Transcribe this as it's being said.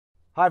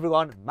Hi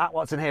everyone, Matt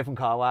Watson here from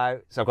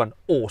CarWow. So I've got an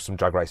awesome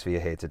drag race for you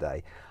here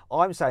today.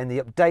 I'm saying the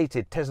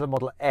updated Tesla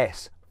Model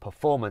S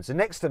Performance, and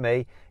next to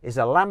me is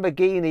a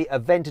Lamborghini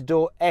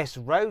Aventador S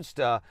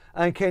Roadster,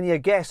 and can you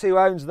guess who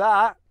owns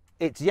that?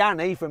 It's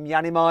Yianni from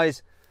Yianni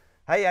Mize.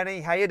 Hey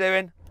Yianni, how you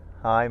doing?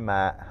 Hi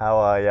Matt, how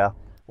are you?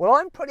 Well,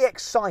 I'm pretty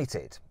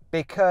excited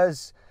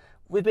because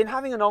we've been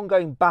having an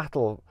ongoing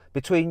battle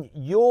between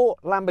your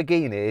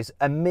Lamborghinis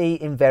and me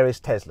in various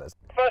Teslas.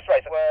 The first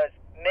race was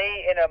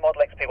me in a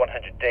Model XP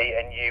 100D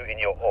and you in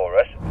your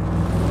Aurus.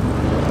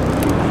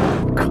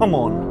 Come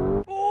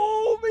on.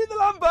 Oh, me in the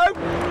Lambo.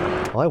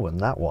 I won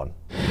that one.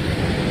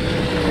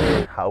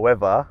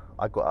 However,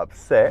 I got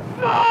upset.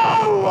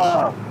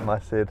 No! And I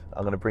said,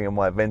 I'm going to bring in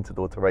my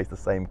Aventador to race the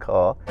same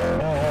car.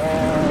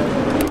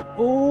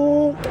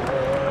 Oh!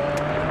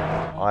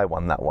 I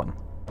won that one.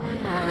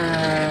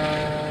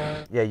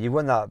 Yeah, you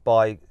won that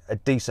by a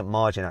decent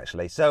margin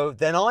actually. So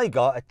then I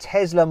got a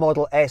Tesla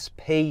Model S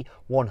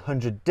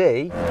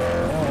P100D.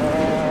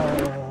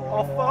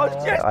 Oh,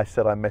 yes. I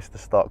said I missed the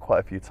start quite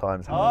a few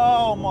times.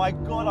 Oh my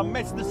God, I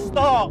missed the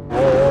start.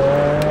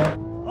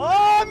 Oh,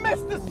 I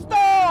missed the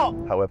start.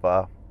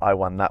 However, I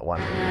won that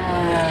one.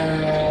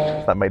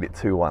 That made it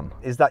 2-1.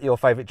 Is that your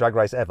favourite drag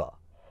race ever?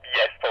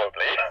 Yes,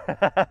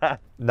 probably.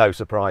 No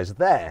surprise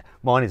there.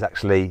 Mine is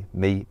actually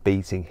me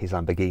beating his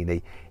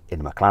Lamborghini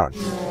in a McLaren.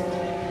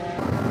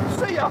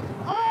 See ya.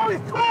 Oh, he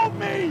caught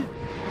me.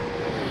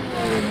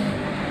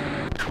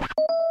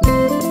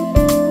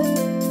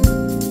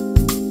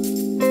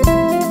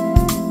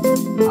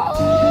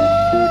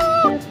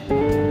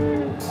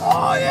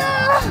 Oh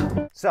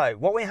yeah! So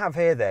what we have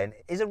here then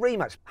is a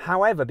rematch.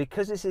 However,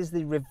 because this is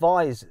the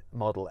revised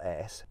Model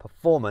S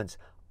Performance,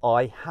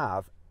 I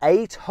have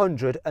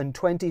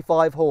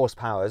 825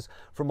 horsepower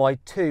from my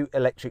 2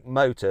 electric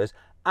motors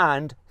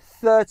and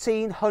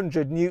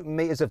 1300 Newton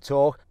meters of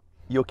torque.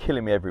 You're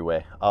killing me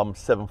everywhere.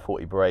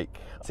 740 brake,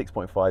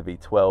 6.5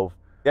 V12.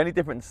 The only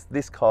difference,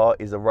 this car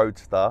is a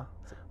Roadster.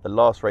 The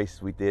last race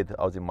we did,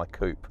 I was in my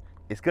coupe.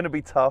 It's going to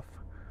be tough.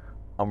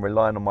 I'm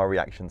relying on my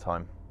reaction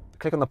time.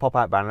 Click on the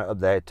pop-out banner up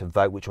there to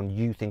vote which one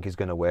you think is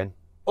going to win.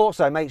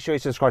 Also, make sure you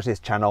subscribe to this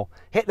channel,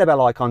 hit the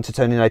bell icon to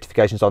turn your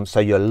notifications on so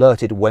you're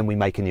alerted when we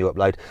make a new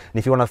upload. And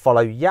if you want to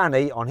follow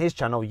Yianni on his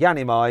channel,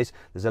 Yianni Mize,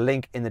 there's a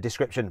link in the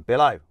description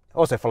below.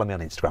 Also, follow me on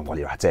Instagram while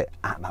you're at it,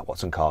 at Matt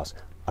Watson Cars.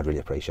 I'd really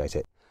appreciate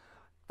it.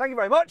 Thank you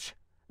very much.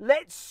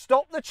 Let's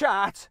stop the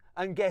chat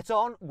and get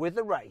on with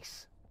the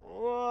race.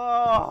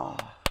 Whoa.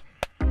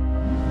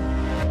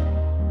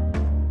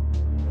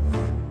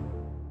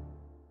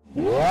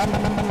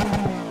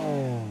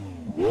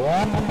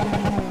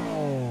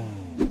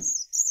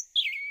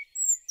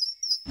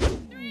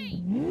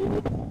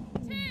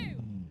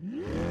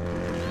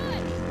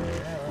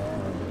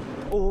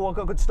 Oh, I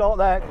got a good start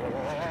there.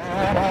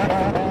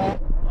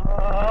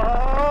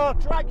 Oh,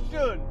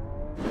 traction.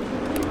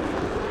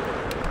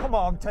 Come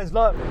on,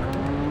 Tesla.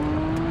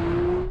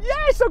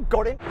 Yes, I've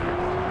got him.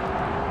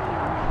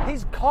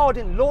 His car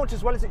didn't launch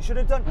as well as it should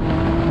have done.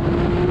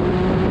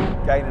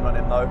 Gaining on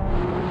him though.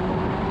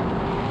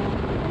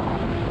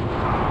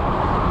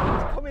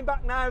 He's coming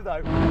back now,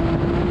 though.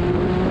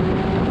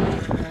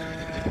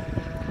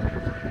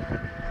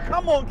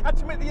 Come on, catch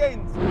him at the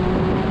ends.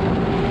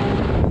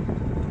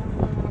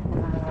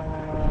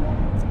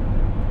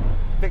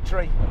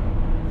 Victory.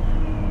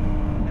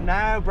 And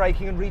now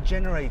braking and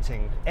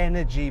regenerating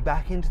energy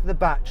back into the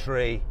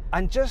battery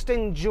and just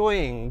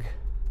enjoying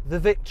the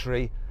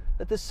victory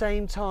at the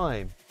same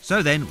time.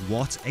 So then,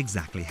 what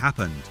exactly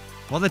happened?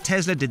 Well, the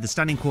Tesla did the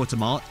standing quarter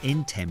mile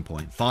in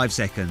 10.5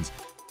 seconds,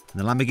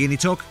 and the Lamborghini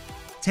took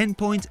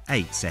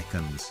 10.8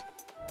 seconds.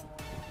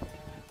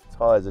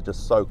 Tyres are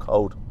just so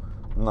cold,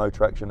 no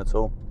traction at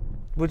all.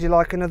 Would you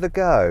like another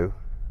go?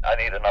 I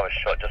need another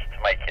shot just to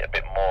make it a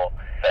bit more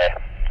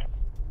fair.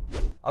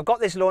 I've got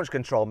this launch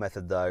control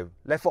method though.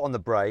 Left foot on the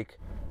brake.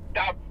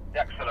 Down the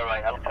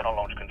accelerator, turn on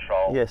launch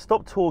control. Yeah,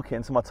 stop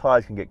talking so my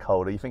tyres can get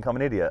colder. You think I'm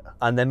an idiot?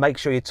 And then make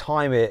sure you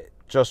time it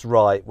just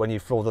right when you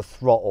floor the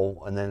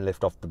throttle and then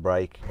lift off the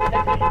brake.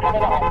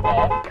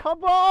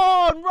 Come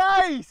on,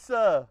 race!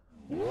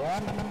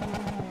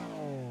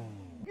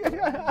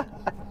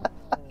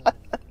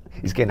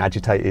 He's getting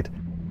agitated.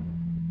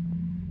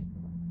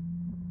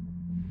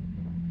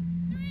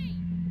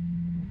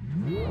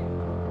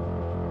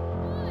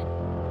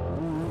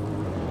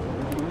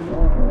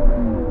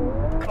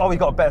 Oh, he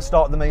got a better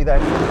start than me then.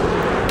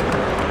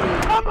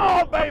 Come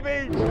on,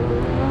 baby.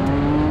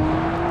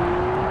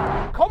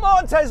 Come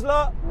on,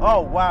 Tesla. Oh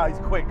wow, he's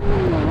quick.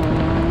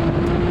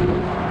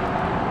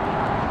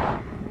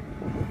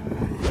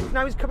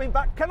 Now he's coming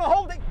back. Can I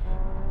hold it?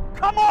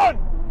 Come on.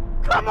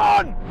 Come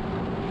on.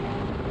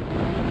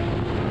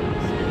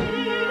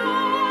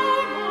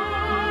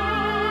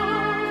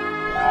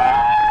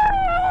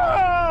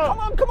 Come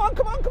on, come on,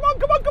 come on, come on,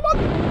 come on, come on.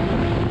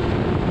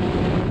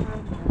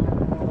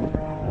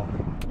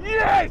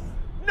 Yes.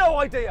 No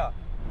idea.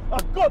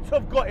 I've got to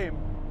have got him.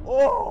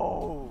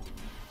 Oh.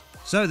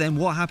 So then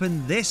what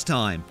happened this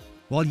time?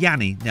 while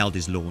Yianni nailed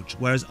his launch,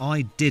 whereas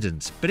I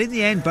didn't. But in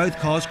the end, both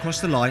cars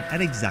crossed the line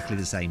at exactly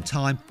the same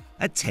time,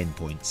 at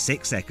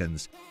 10.6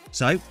 seconds.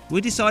 So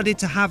we decided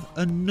to have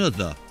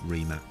another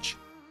rematch.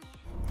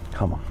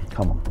 Come on,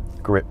 come on.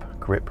 Grip,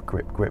 grip,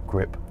 grip, grip,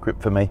 grip,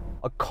 grip for me.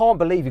 I can't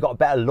believe you got a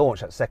better launch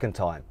that second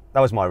time.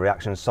 That was my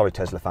reaction. Sorry,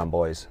 Tesla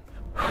fanboys.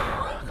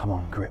 Come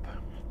on, grip.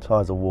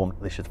 Tyres are warm.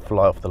 They should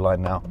fly off the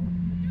line now.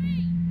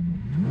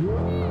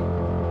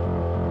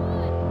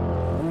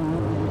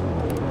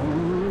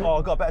 Oh,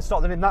 I got a better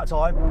start than him that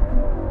time.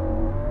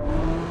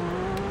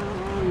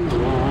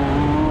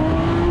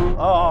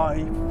 Oh,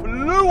 he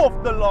flew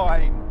off the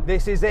line.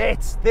 This is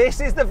it.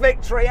 This is the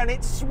victory, and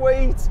it's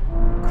sweet.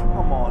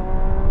 Come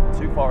on.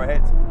 Too far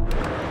ahead.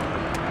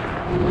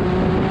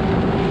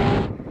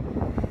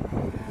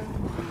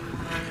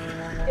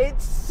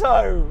 It's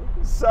so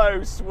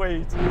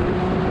sweet.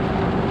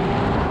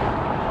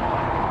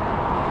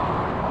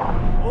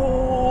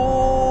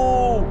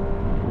 Oh!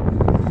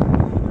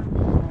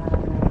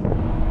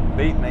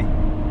 Beat me.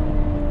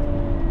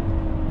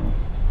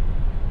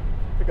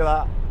 Look at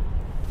that.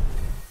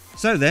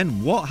 So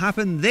then, what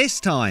happened this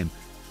time?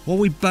 Well,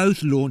 we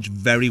both launched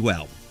very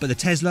well, but the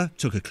Tesla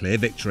took a clear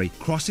victory,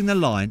 crossing the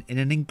line in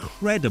an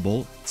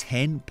incredible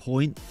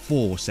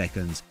 10.4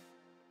 seconds,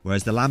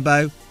 whereas the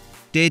Lambo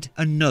did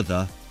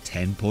another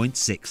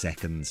 10.6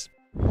 seconds.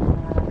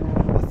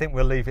 I think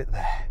we'll leave it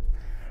there.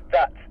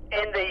 That's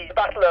in the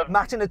battle of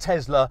Matt in a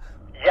Tesla.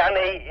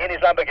 Yianni in his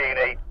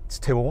Lamborghini. It's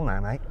 2-2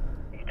 now, mate.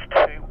 It's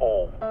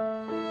 2-2.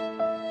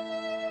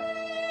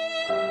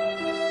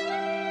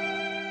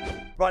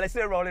 Right, let's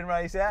do a rolling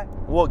race, yeah?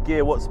 What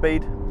gear, what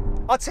speed?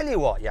 I'll tell you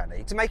what,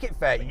 Yianni, to make it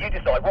fair, You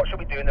decide, what should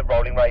we do in the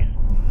rolling race?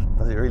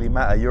 Does it really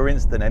matter? You're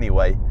instant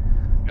anyway.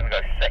 Gonna go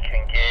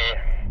second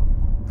gear.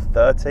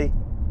 30?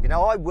 you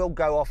know, I will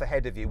go off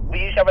ahead of you. We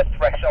usually have a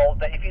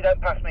threshold that if you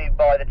don't pass me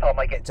by the time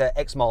I get To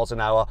X miles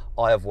an hour,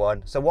 I have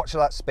won. So what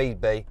shall that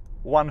speed be?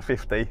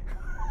 150.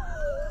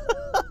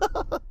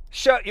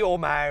 Shut your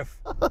mouth.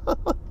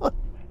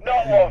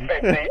 not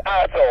 150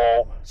 at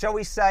all. Shall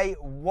we say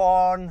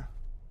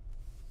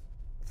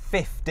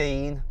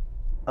 115?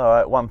 All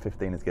right,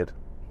 115 is good.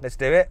 Let's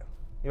do it.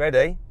 You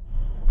ready?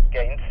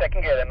 Get into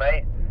second gear then,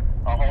 mate.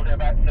 I'll hold it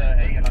about 30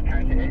 and I'll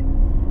count it in.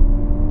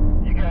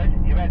 You good?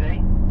 You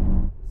ready?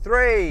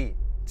 3,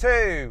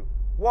 2,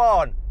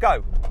 1,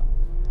 go.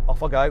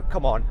 Off I go,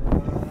 come on.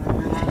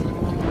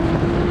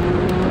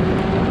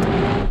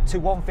 To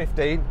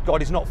 115,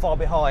 God, he's not far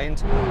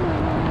behind.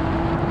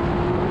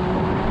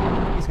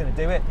 He's gonna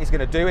do it, he's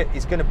gonna do it,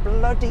 he's gonna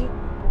bloody...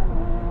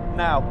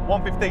 Now,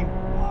 115.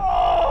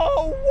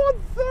 Oh,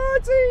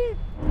 130!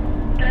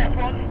 Guess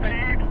what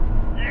speed?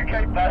 You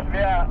came past me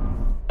at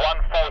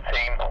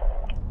 114.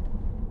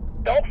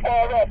 Not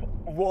far off.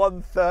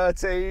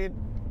 113.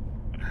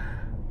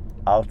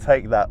 I'll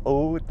take that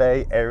all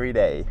day, every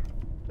day.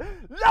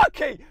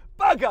 Lucky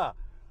bugger!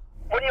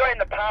 When you're in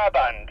the power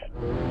band,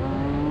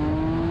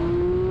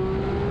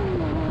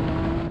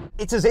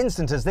 It's as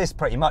instant as this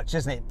pretty much,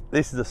 isn't it?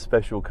 This is a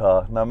special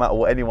car. No matter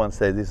what anyone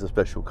says, this is a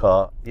special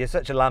car. You're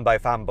such a Lambo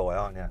fanboy,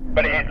 aren't you?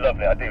 but it is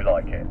lovely, I do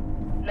like it.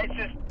 Let's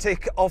just,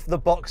 Tick off the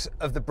box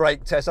of the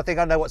brake test. I think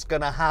I know what's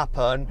going to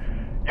happen.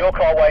 your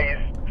car weighs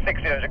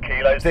 1,600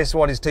 kilos. This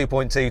one is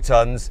 2.2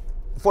 tons.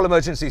 Full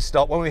emergency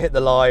stop when we hit the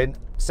line,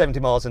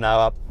 70 miles an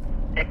hour.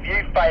 If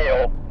you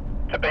fail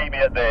to beat me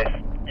at this,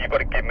 you've got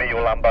to give me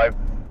your Lambo.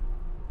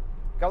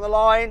 Go on the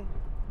line.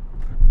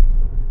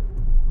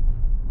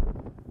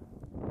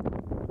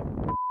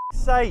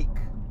 Sake.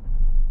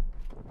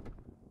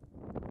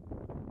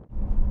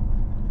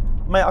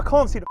 Mate, I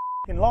can't see the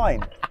f***ing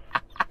line.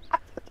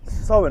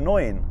 It's so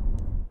annoying.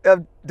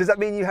 Does that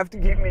mean you have to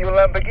Give me your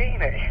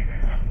Lamborghini.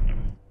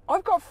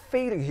 I've got a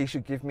feeling he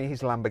should give me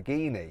his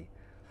Lamborghini.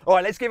 All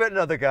right, let's give it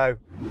another go.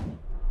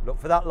 Look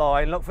for that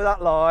line, look for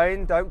that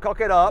line. Don't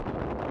cock it up.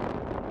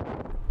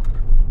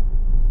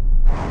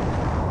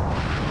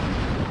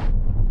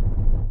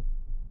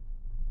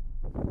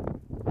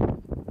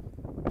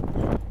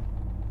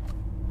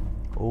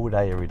 All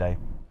day, every day.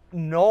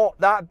 Not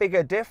that big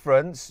a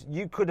difference.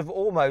 You could have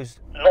almost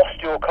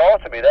Lost your car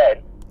to me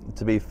then.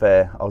 To be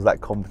fair, I was that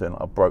confident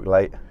I broke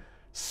late.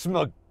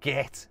 smug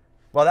git.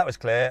 Well, that was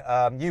clear.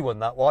 You won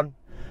that one.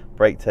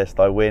 Brake test,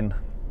 I win.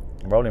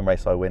 Rolling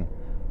race, I win.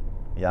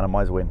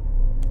 Yianni win.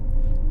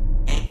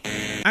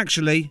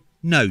 Actually,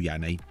 no,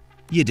 Yianni,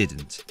 you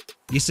didn't.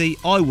 You see,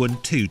 I won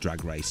 2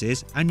 drag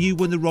races and you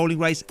won the rolling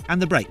race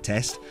and the brake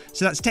test,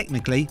 so that's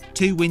technically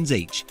 2 wins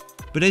each.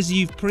 But as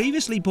you've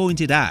previously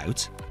pointed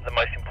out, The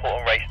most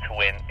important race to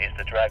win is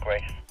the drag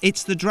race.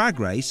 it's the drag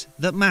race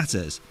that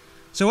matters.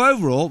 So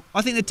overall,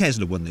 I think the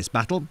Tesla won this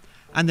battle,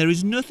 and there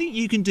is nothing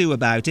you can do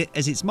about it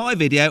as it's my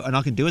video and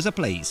I can do as I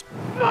please.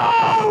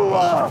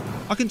 No!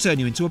 I can turn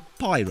you into a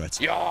pirate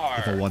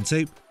if I want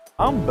to,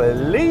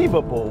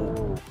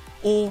 Unbelievable.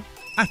 or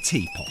a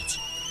teapot.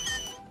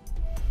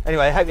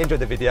 Anyway, I hope you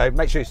enjoyed the video.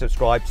 Make sure you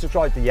subscribe.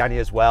 Subscribe to Yianni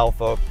as well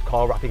for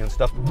car wrapping and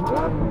stuff. Do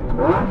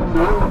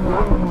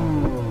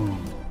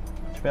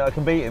you think I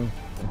can beat him?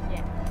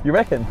 Yeah. You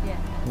reckon? Yeah.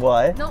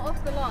 Why? Not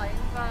off the line,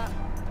 but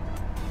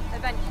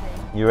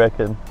eventually. You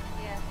reckon?